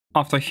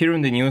After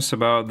hearing the news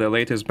about the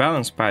latest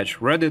balance patch,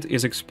 Reddit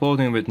is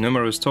exploding with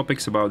numerous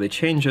topics about the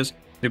changes,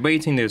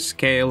 debating the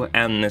scale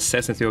and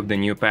necessity of the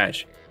new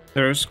patch.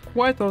 There is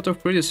quite a lot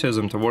of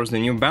criticism towards the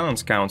new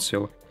balance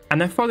council,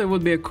 and I thought it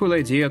would be a cool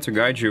idea to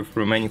guide you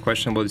through many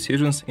questionable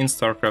decisions in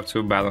StarCraft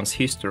 2 balance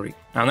history.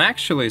 And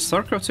actually,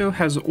 StarCraft 2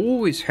 has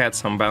always had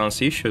some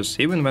balance issues,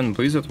 even when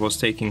Blizzard was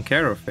taking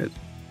care of it.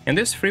 In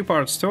this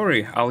three-part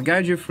story, I'll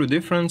guide you through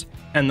different,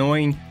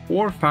 annoying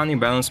or funny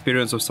balance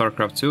periods of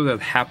StarCraft 2 that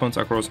happened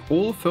across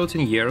all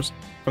 13 years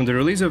from the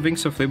release of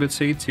Wings of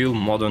Liberty till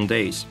modern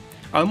days.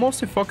 I'll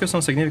mostly focus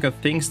on significant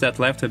things that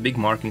left a big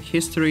mark in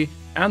history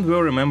and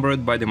were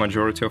remembered by the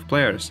majority of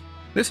players.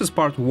 This is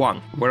part 1,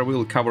 where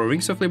we'll cover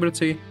Wings of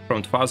Liberty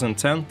from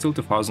 2010 till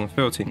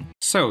 2013.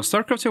 So,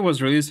 StarCraft 2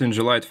 was released in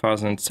July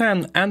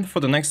 2010, and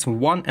for the next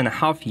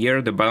 1.5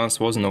 years the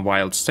balance was in a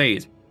wild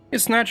state.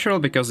 It's natural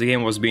because the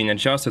game was being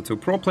adjusted to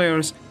pro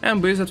players,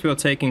 and Blizzard were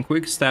taking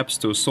quick steps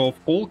to solve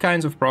all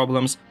kinds of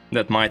problems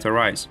that might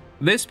arise.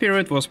 This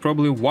period was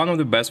probably one of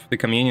the best for the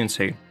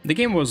community. The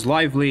game was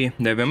lively,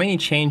 there were many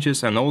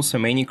changes and also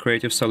many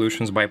creative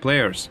solutions by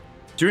players.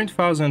 During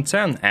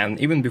 2010 and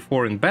even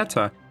before in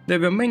beta, there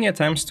were many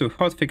attempts to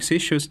hotfix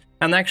issues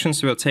and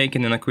actions were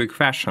taken in a quick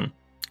fashion.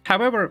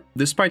 However,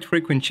 despite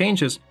frequent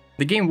changes,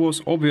 the game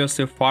was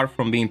obviously far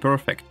from being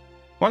perfect.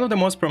 One of the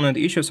most prominent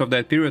issues of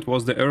that period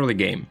was the early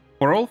game.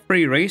 For all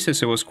three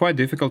races it was quite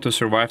difficult to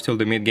survive till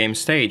the mid-game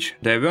stage.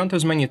 There weren't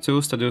as many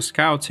tools to do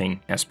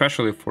scouting,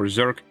 especially for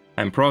Zerg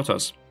and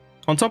Protoss.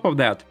 On top of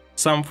that,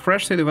 some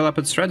freshly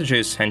developed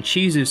strategies and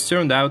cheeses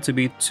turned out to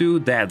be too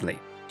deadly.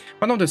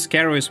 One of the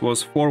scariest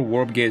was for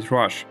Warpgate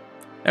Rush.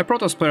 A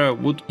Protoss player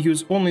would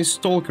use only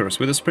Stalkers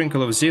with a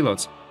sprinkle of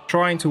Zealots,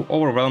 trying to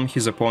overwhelm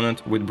his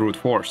opponent with brute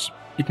force.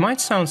 It might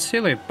sound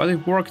silly, but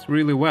it worked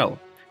really well.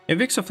 In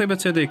Wings of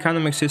Liberty the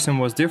economic system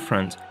was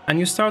different, and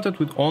you started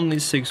with only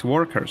 6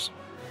 workers.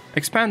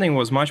 Expanding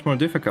was much more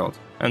difficult,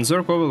 and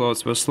Zerg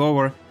overloads were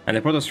slower, and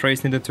the Protoss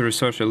race needed to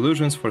research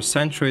illusions for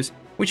centuries,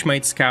 which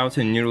made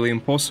scouting nearly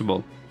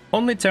impossible.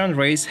 Only Terran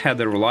race had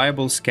a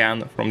reliable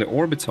scan from the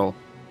orbital,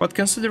 but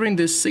considering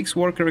this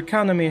 6-worker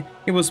economy,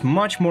 it was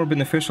much more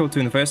beneficial to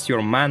invest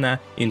your mana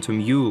into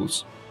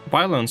mules.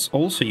 Violence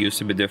also used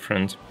to be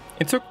different.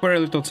 It took very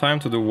little time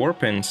to do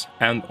warp-ins,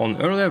 and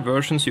on earlier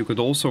versions you could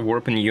also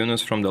warp in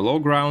units from the low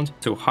ground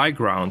to high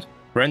ground,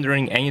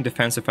 rendering any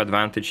defensive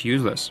advantage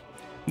useless.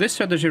 This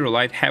strategy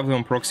relied heavily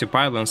on proxy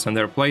pylons and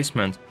their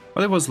placement,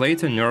 but it was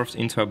later nerfed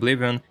into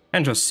oblivion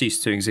and just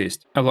ceased to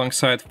exist.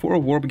 Alongside 4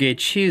 Warpgate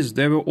cheese,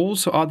 there were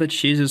also other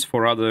cheeses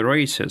for other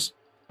races.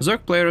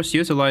 Zerg players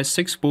utilized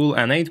 6-pool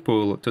and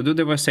 8-pool to do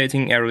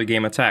devastating early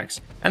game attacks,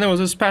 and it was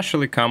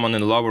especially common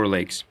in lower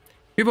lakes.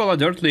 People at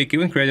Dirt League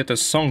even created a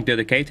song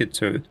dedicated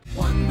to it.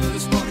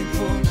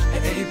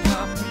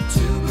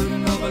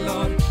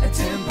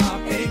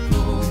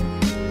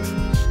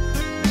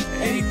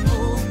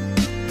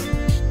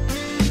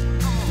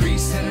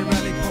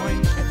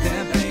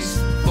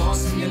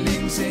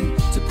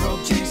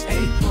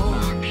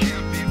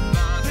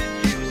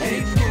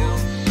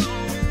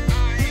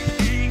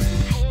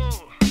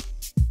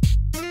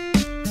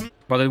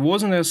 But it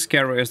wasn't as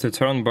scary as the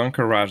turn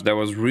bunker rush that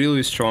was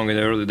really strong in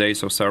the early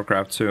days of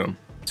StarCraft 2.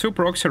 2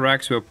 proxy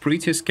racks were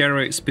pretty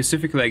scary,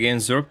 specifically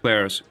against Zerg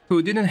players,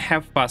 who didn't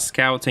have fast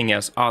scouting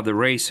as other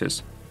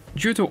races.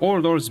 Due to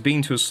Overlords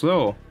being too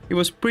slow, it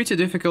was pretty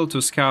difficult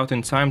to scout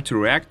in time to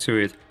react to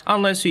it,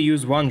 unless you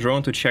used one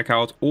drone to check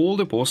out all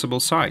the possible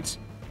sites.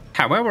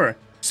 However,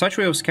 such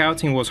way of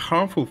scouting was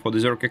harmful for the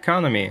Zerg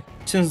economy,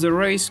 since the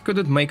race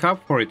couldn't make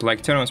up for it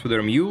like Terrans with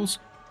their mules,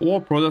 or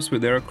Protoss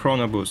with their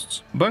chrono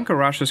boosts. Bunker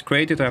rushes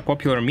created a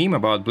popular meme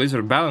about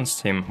Blizzard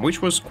balance team,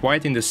 which was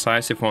quite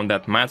indecisive on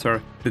that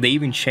matter, that they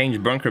even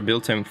changed bunker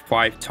build team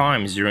 5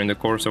 times during the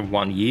course of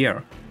 1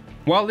 year.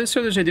 While this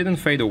strategy didn't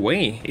fade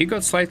away, it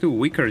got slightly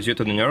weaker due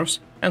to the nerfs,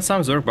 and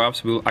some Zerg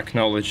buffs we'll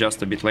acknowledge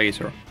just a bit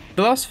later.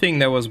 The last thing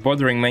that was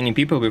bothering many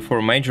people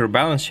before major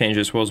balance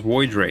changes was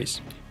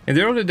Voidrays. In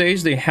the early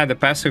days they had a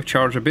passive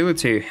charge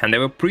ability, and they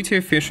were pretty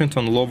efficient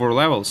on lower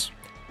levels.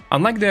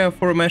 Unlike the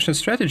aforementioned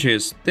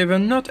strategies, they were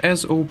not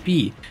as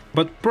OP,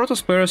 but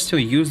Protoss players still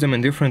used them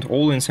in different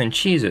all-ins and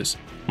cheeses.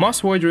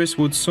 Mass Voidrays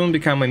would soon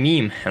become a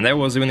meme, and there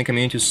was even a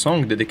community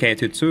song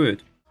dedicated to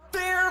it.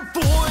 Gotta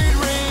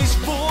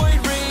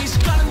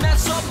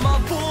mess up my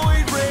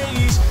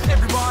Voidrays.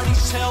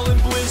 Everybody's telling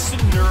Bliss to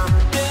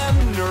nerf them.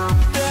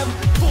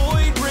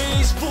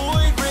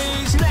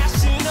 Voidrays,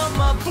 messing up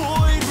my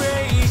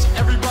Voidrays.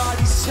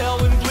 Everybody's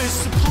telling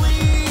Bliss to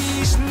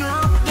please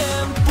nerf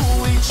them.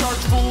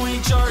 Fully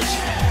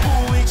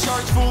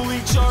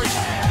charge.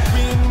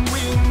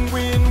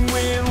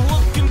 Win.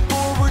 Looking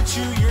forward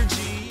to your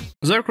G.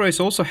 Zerg race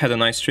also had a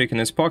nice trick in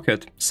its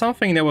pocket,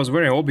 something that was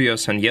very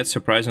obvious and yet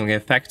surprisingly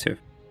effective.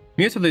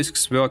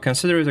 Mutalisks were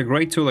considered a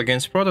great tool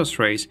against Protoss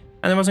race,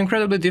 and it was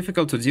incredibly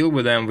difficult to deal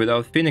with them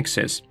without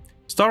Phoenixes.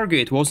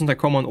 Stargate wasn't a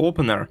common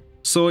opener,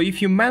 so if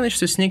you managed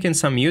to sneak in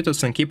some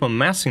mutas and keep on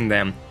massing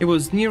them, it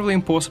was nearly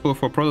impossible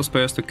for Protoss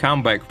players to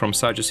come back from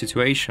such a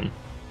situation.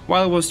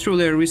 While it was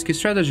truly a risky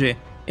strategy,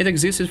 It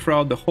existed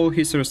throughout the whole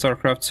history of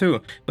StarCraft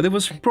 2, but it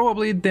was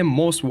probably the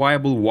most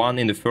viable one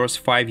in the first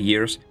 5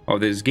 years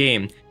of this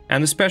game,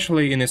 and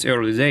especially in its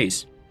early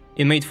days.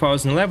 In May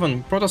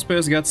 2011, Protoss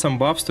players got some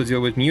buffs to deal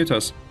with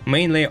mutas,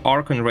 mainly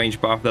Archon range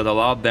buff that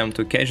allowed them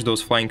to catch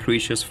those flying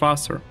creatures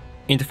faster.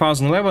 In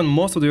 2011,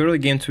 most of the early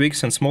game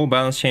tweaks and small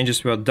balance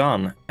changes were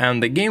done,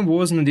 and the game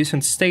was in a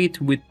decent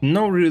state with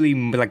no really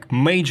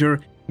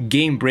major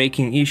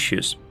game-breaking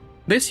issues.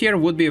 This year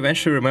would be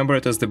eventually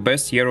remembered as the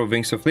best year of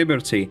Wings of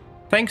Liberty,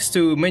 thanks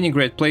to many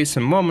great plays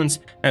and moments,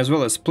 as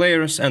well as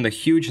players and a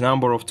huge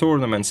number of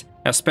tournaments,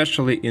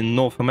 especially in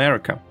North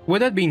America.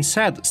 With that being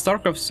said,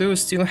 StarCraft 2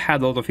 still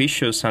had a lot of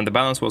issues and the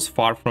balance was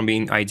far from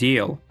being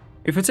ideal.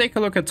 If we take a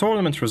look at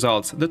tournament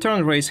results, the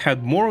Turn race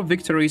had more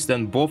victories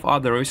than both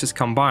other races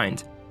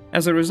combined.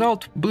 As a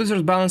result,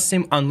 Blizzard's balance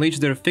team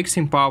unleashed their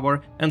fixing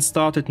power and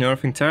started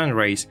nerfing Terran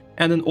race,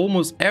 and in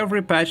almost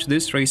every patch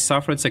this race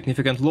suffered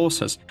significant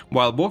losses,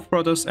 while both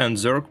Protoss and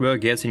Zerg were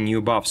getting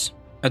new buffs.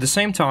 At the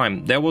same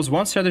time, there was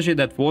one strategy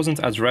that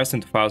wasn't addressed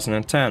in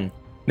 2010.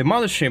 The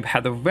Mothership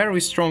had a very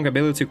strong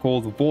ability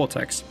called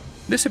Vortex.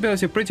 This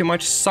ability pretty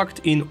much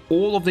sucked in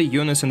all of the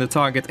units in the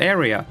target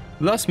area,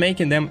 thus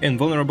making them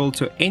invulnerable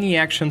to any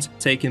actions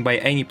taken by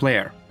any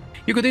player.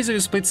 You could easily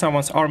split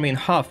someone's army in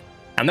half,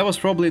 and that was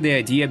probably the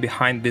idea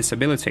behind this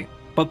ability.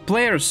 But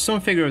players soon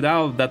figured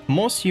out that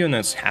most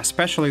units,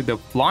 especially the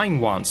flying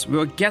ones,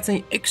 were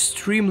getting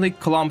extremely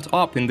clumped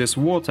up in this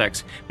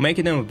vortex,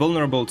 making them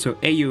vulnerable to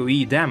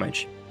AoE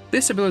damage.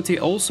 This ability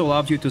also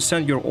allowed you to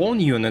send your own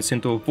units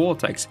into a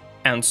vortex,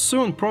 and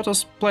soon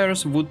Protoss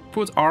players would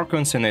put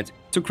Archons in it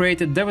to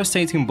create a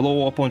devastating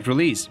blow upon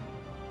release.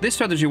 This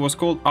strategy was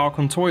called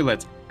Archon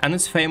Toilet, and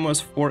it's famous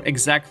for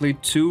exactly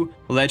 2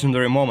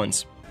 legendary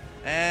moments.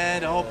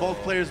 And both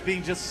players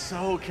being just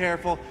so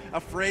careful,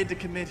 afraid to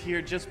commit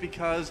here just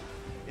because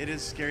it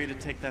is scary to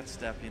take that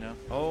step, you know?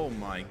 Oh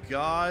my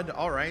god.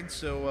 Alright,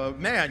 so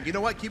man, you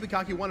know what?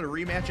 Kibikaki wanted a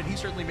rematch and he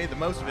certainly made the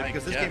most of it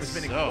because this game has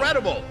been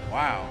incredible.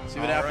 Wow. See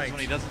what happens when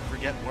he doesn't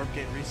forget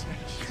Warpgate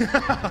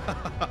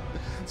research.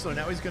 So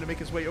now he's going to make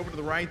his way over to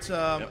the right.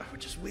 We're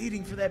just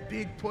waiting for that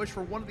big push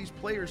for one of these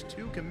players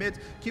to commit.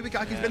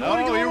 Kibikaki's been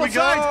loading to all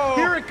sides.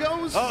 Here it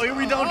goes. Oh, here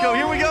we don't go.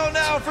 Here we go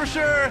now for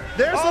sure.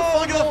 There's the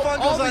fun. Look at the fun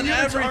goes on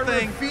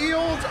everything. Is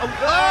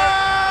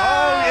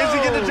he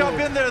going to jump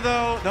in there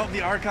though? No,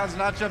 the Archon's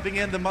not jumping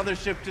in. The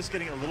Mothership just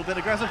getting a little bit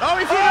aggressive. Oh,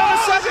 he got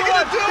a second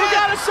one. He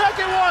got a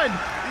second one.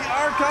 The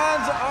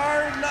Archons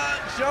are not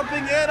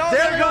jumping in. Oh,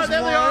 there goes they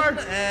are.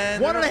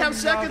 And 1.5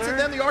 seconds, and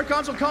then the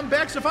Archons will come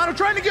back. Stefano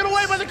trying to get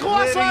away, but the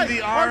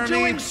Colossi are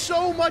doing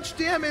so much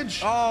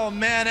damage. Oh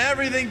man,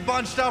 everything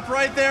bunched up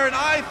right there, and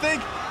I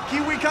think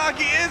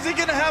Kibikaki, is he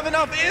gonna have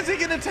enough? Is he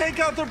gonna take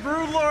out the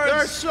Broodlords? There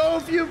are so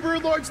few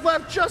Broodlords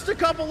left, just a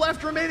couple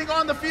left remaining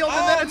on the field,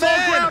 and then it's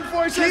all ground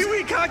forces.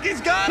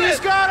 Kibikaki's got it! He's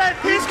got it!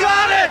 He's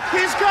got it!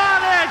 He's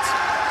got it!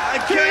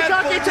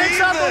 Kibikaki takes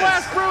out the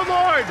last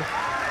Broodlord!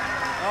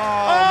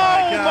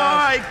 Oh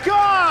my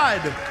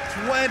god!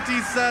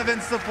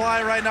 27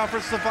 supply right now for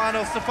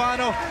Stefano.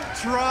 Stefano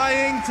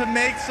trying to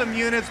make some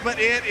units, but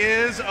it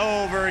is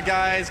over,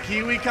 guys.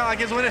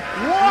 Kibikaki is winning.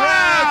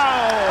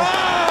 Wow!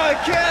 Oh, I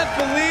can't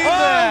believe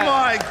that! Oh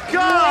my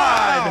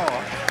god!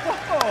 Wow.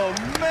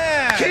 Oh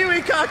man!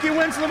 Kibikaki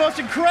wins the most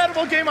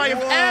incredible game I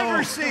have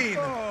ever seen.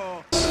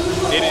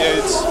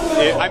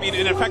 I mean,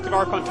 an effective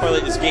Archon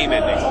Toilet is game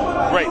ending.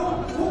 Right.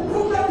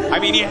 I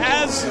mean,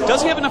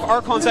 does he have enough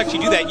Archons to actually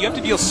do that? You have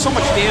to deal so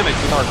much damage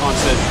with Archons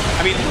that,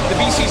 I mean, the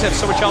BCs have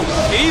so much health.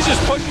 And he's just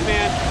pushing,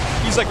 man.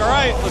 He's like, all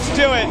right, let's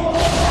do it.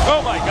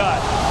 Oh my god.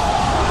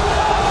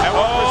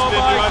 Oh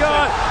my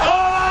god.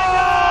 Oh my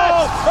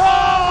god.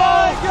 Oh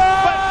my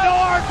god. But no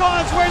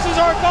Archons. Where's his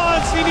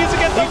Archons? He needs to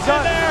get those in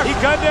there. He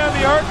gunned down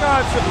the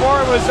Archons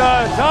before it was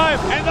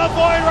time. And the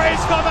Voidrays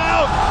come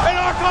out. And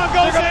Archon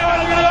goes in.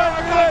 Another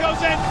Archon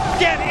goes in.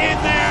 Get in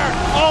there.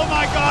 Oh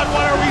my god,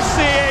 what are we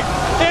seeing?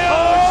 This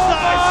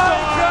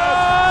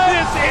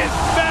is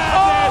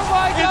madness! Oh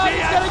my god, is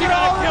he actually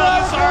gonna kill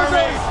this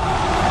army?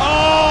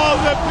 Oh,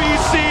 the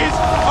BCs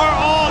are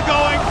all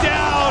going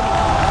down!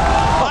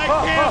 I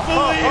can't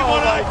believe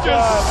what I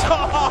just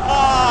saw!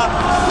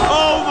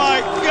 Oh my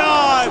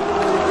god!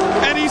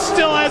 And he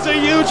still has a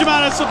huge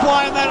amount of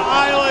supply on that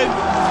island!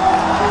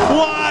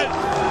 What?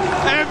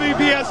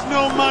 MVP has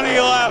no money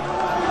left!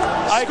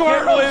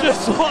 Squirtle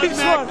just won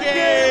that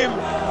game!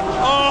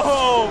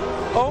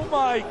 Oh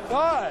my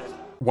god!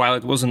 While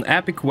it was an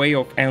epic way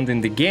of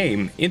ending the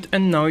game, it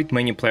annoyed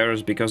many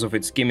players because of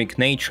its gimmick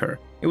nature.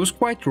 It was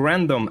quite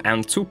random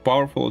and too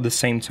powerful at the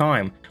same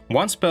time,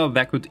 one spell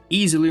that could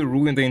easily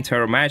ruin the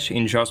entire match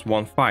in just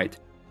one fight.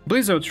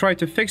 Blizzard tried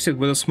to fix it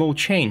with a small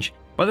change,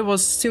 but it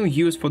was still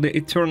used for the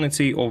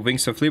eternity of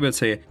Wings of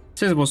Liberty,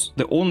 since it was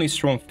the only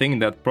strong thing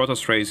that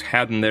Protoss race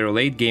had in their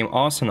late game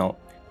arsenal.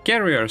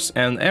 Carriers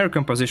and air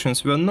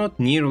compositions were not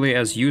nearly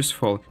as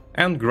useful,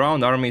 and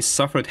ground armies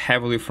suffered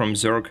heavily from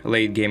Zerg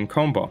late game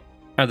combo.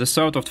 At the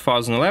start of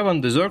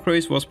 2011, the Zerg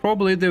race was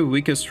probably the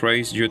weakest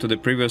race due to the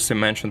previously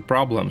mentioned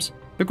problems.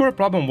 The core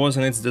problem was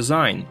in its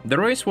design. The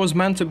race was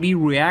meant to be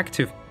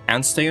reactive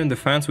and stay on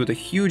defense with a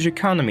huge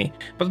economy,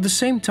 but at the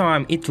same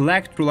time it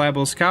lacked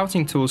reliable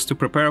scouting tools to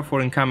prepare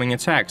for incoming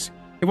attacks.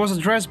 It was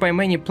addressed by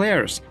many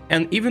players,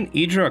 and even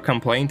Idra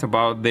complained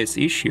about this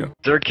issue.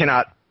 Zerg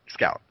cannot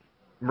scout.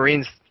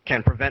 Marines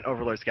can prevent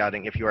Overlord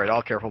scouting if you are at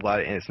all careful about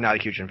it, and it's not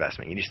a huge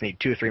investment. You just need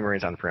 2 or 3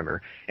 Marines on the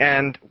perimeter.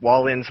 And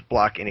wall-ins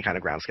block any kind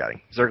of ground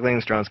scouting.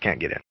 Zerglings, drones can't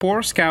get in.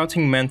 Poor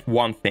scouting meant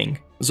one thing.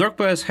 Zerg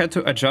players had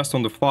to adjust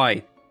on the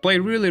fly, play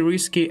really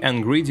risky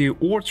and greedy,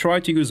 or try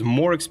to use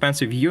more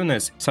expensive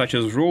units, such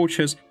as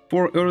roaches,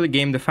 for early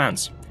game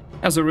defense.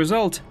 As a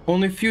result,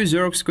 only few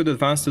Zergs could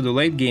advance to the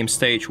late game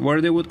stage,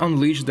 where they would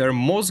unleash their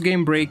most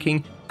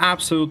game-breaking,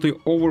 absolutely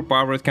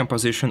overpowered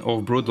composition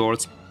of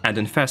Broodlords and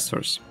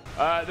Infestors.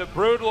 The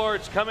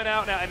Broodlords coming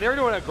out now, and they're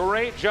doing a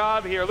great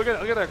job here. Look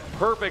at a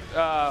perfect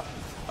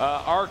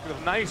arc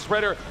of nice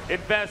spreader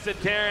invested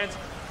Terrans.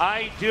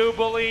 I do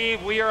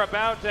believe we are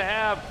about to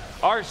have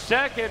our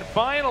second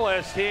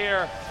finalist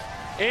here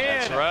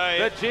in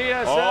the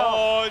GSL.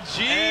 Oh,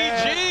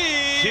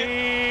 GG!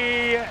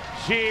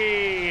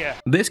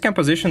 This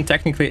composition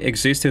technically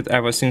existed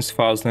ever since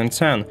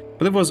 2010,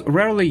 but it was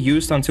rarely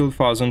used until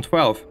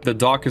 2012, the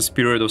darkest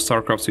period of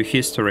StarCraft 2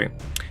 history.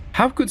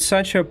 How could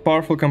such a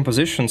powerful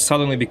composition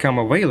suddenly become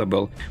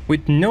available,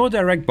 with no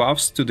direct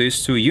buffs to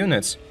these 2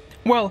 units?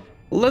 Well,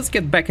 let's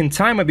get back in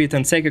time a bit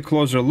and take a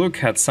closer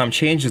look at some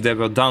changes that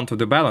were done to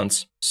the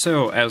balance.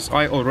 So, as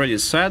I already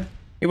said,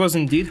 it was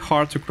indeed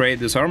hard to create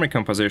this army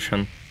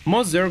composition.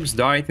 Most Zergs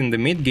died in the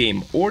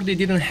mid-game, or they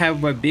didn't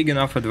have a big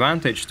enough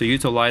advantage to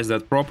utilize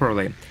that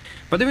properly.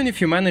 But even if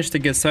you managed to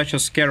get such a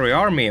scary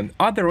army,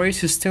 other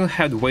races still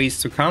had ways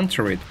to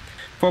counter it.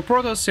 For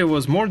Protoss it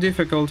was more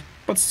difficult,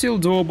 but still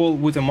doable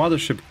with a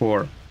Mothership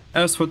core.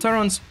 As for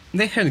Terrans,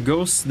 they had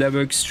ghosts that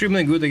were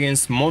extremely good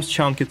against most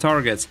chunky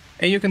targets,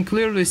 and you can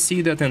clearly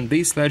see that in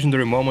this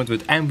legendary moment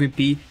with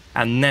MVP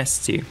and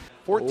Nesty.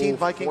 14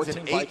 Vikings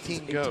and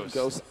 18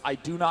 ghosts. I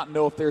do not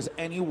know if there's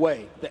any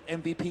way that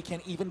MVP can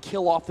even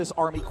kill off this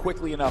army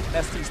quickly enough.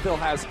 Nesty still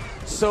has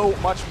so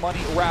much money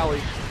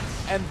rallied.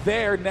 And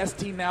there,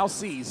 Nesty now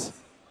sees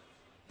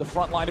the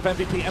front line of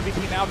MVP.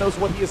 MVP now knows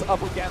what he is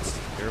up against.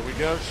 Here we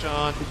go,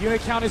 Sean. The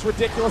unit count is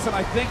ridiculous, and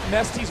I think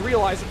Nesty's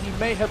realizing he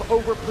may have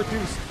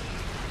overproduced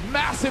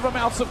massive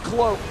amounts of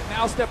cloak.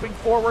 Now stepping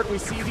forward, we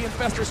see the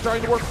Infestors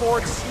starting to work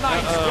forward.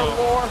 Snipes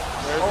galore.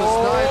 There's the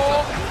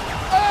snipe.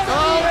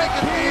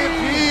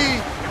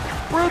 MVP!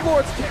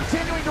 Broodlords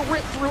continuing to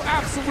rip through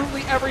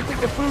absolutely everything.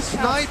 The food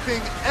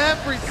Sniping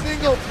every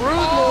single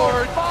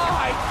Broodlord. Oh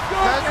my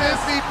goodness! Has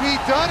MVP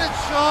done it,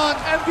 Sean?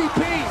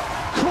 MVP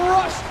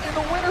crushed in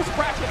the winners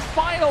bracket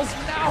finals.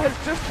 Now has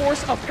just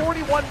forced a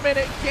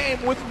 41-minute game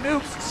with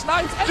nukes,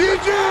 snipes.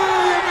 GG!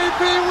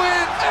 MVP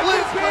wins!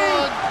 MVP!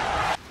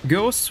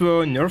 Ghosts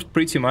were nerfed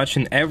pretty much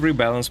in every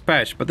balance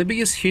patch, but the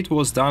biggest hit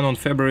was done on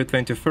February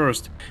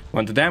 21st,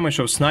 when the damage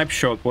of Snipe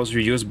Shot was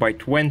reduced by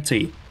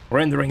 20,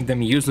 rendering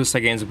them useless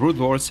against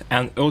Broodlords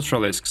and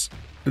Ultralisks.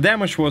 The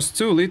damage was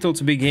too little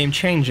to be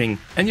game-changing,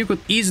 and you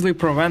could easily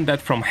prevent that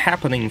from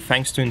happening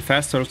thanks to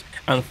Infestors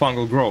and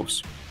Fungal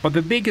Growths. But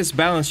the biggest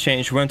balance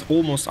change went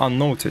almost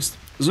unnoticed.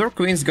 Zerg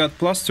Queens got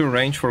 +2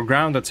 range for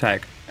ground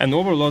attack, and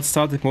Overlord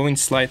started moving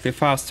slightly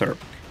faster.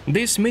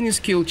 These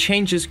minuscule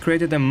changes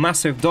created a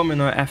massive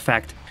domino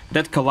effect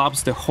that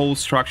collapsed the whole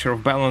structure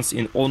of balance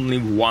in only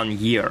 1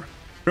 year.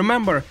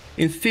 Remember,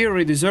 in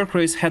theory the Zerg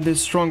race had the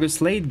strongest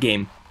late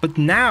game, but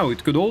now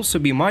it could also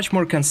be much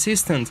more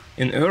consistent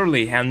in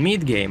early and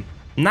mid game.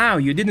 Now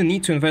you didn't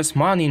need to invest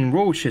money in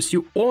roaches,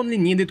 you only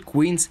needed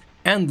queens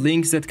and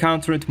links that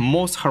countered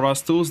most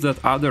harass tools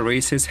that other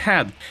races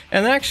had.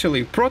 And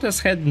actually,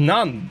 Protoss had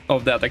none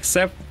of that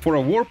except for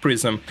a War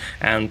Prism,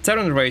 and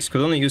Terran race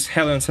could only use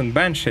Hellions and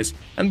Banshees,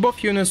 and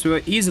both units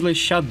were easily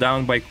shut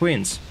down by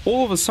queens.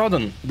 All of a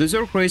sudden, the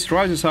Zerg race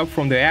rises up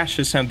from the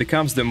ashes and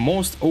becomes the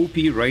most OP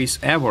race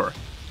ever.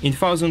 In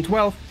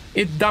 2012,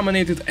 it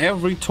dominated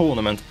every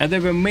tournament, and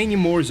there were many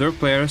more Zerg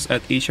players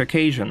at each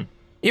occasion.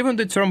 Even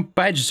the term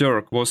Patch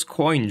Zerg was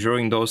coined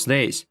during those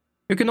days.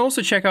 You can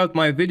also check out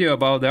my video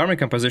about the army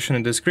composition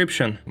in the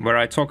description, where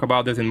I talk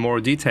about it in more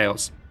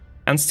details.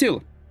 And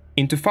still,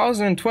 in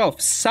 2012,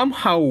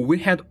 somehow we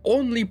had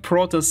only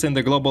Protoss in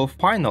the global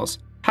finals.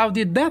 How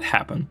did that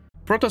happen?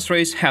 Protoss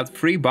race had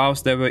 3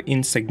 buffs that were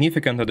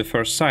insignificant at the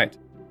first sight.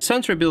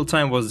 Sentry build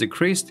time was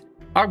decreased,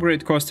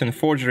 upgrade cost in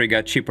Forgery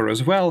got cheaper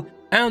as well,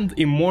 and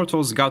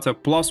Immortals got a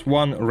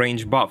 +1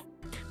 range buff.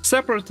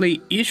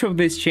 Separately, each of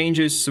these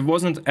changes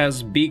wasn't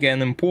as big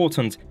and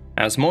important,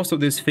 as most of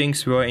these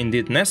things were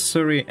indeed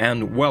necessary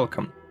and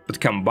welcome. But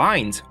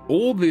combined,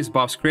 all these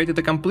buffs created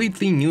a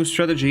completely new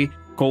strategy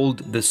called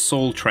the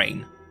Soul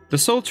Train. The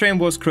Soul Train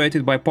was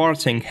created by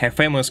Parting, a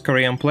famous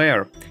Korean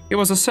player. It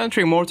was a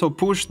Sentry Immortal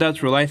push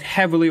that relied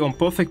heavily on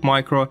perfect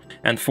micro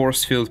and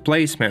force field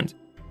placement.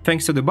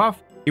 Thanks to the buff,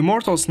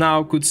 Immortals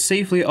now could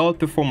safely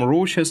outperform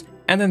roaches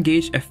and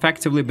engage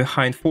effectively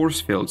behind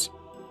force fields.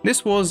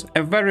 This was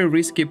a very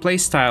risky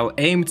playstyle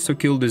aimed to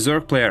kill the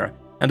Zerg player,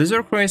 and the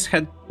Zerg race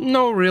had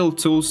no real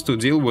tools to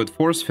deal with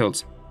force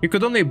fields. You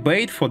could only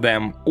bait for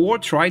them or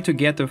try to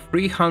get a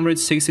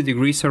 360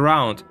 degrees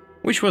around,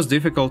 which was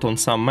difficult on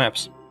some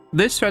maps.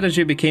 This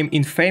strategy became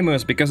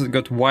infamous because it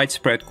got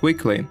widespread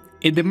quickly.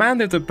 It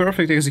demanded a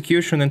perfect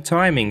execution and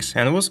timings,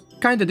 and was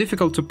kinda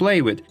difficult to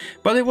play with,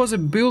 but it was a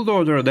build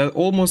order that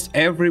almost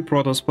every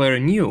Protoss player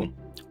knew.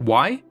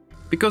 Why?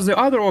 Because the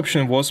other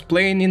option was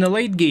playing in a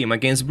late game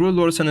against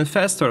Broodlords and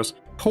Infestors,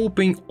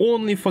 hoping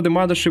only for the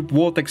Mothership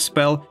Vortex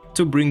spell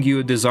to bring you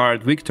a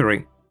desired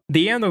victory.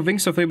 The end of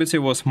Wings of Liberty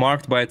was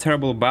marked by a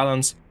terrible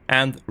balance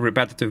and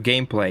repetitive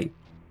gameplay.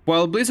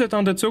 While Blizzard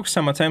undertook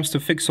some attempts to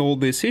fix all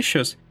these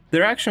issues,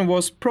 their action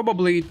was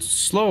probably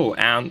slow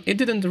and it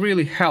didn't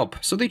really help,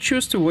 so they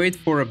chose to wait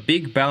for a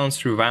big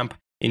balance revamp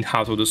in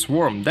Heart of the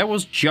Swarm that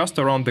was just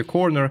around the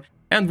corner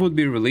and would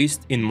be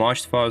released in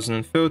March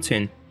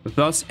 2013,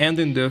 thus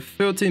ending the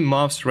 13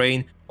 months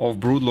reign of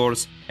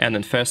Broodlords and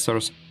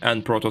Infestors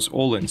and Protoss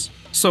all-ins.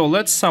 So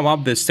let's sum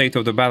up the state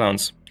of the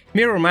balance.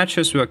 Mirror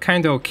matches were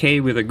kinda okay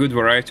with a good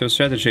variety of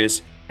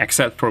strategies,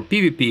 except for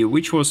PvP,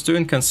 which was too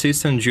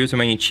inconsistent due to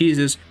many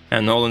cheeses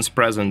and all-ins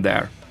present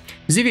there.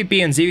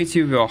 ZVP and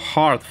ZVT were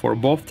hard for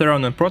both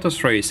Terran and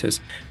Protoss races,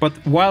 but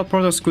while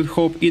Protoss could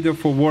hope either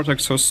for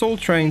Vortex or Soul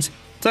Trains,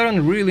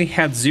 Terran really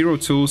had zero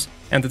tools,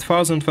 and the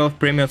 2012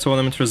 Premier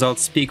Tournament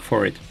results speak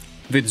for it,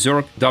 with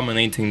Zerg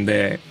dominating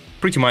the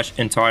pretty much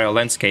entire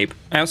landscape.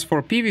 As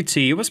for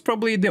PvT, it was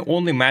probably the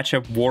only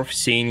matchup worth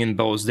seeing in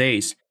those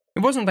days.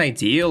 It wasn't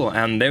ideal,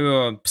 and there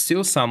were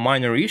still some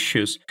minor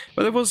issues,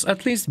 but it was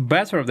at least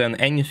better than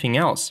anything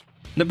else.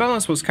 The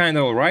balance was kinda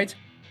alright,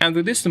 and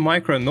with this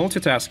micro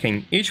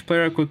multitasking, each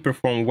player could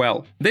perform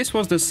well. This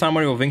was the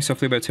summary of Wings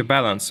of Liberty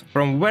balance,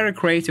 from very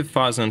creative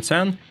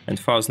 2010 and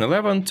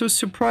 2011 to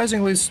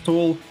surprisingly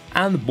stale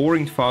and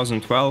boring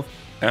 2012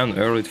 and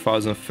early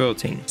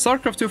 2013.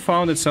 StarCraft 2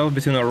 found itself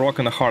between a rock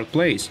and a hard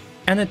place,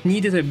 and it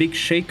needed a big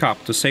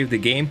shake-up to save the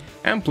game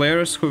and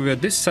players who were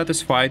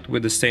dissatisfied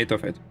with the state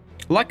of it.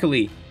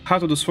 Luckily,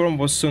 Heart of the Swarm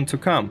was soon to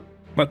come,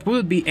 but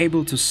would it be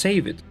able to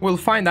save it? We'll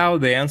find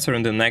out the answer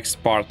in the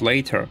next part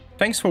later.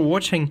 Thanks for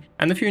watching,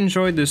 and if you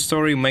enjoyed this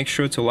story, make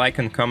sure to like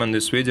and comment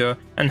this video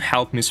and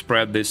help me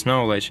spread this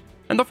knowledge.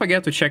 And don't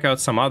forget to check out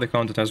some other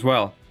content as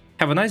well.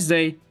 Have a nice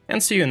day,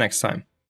 and see you next time.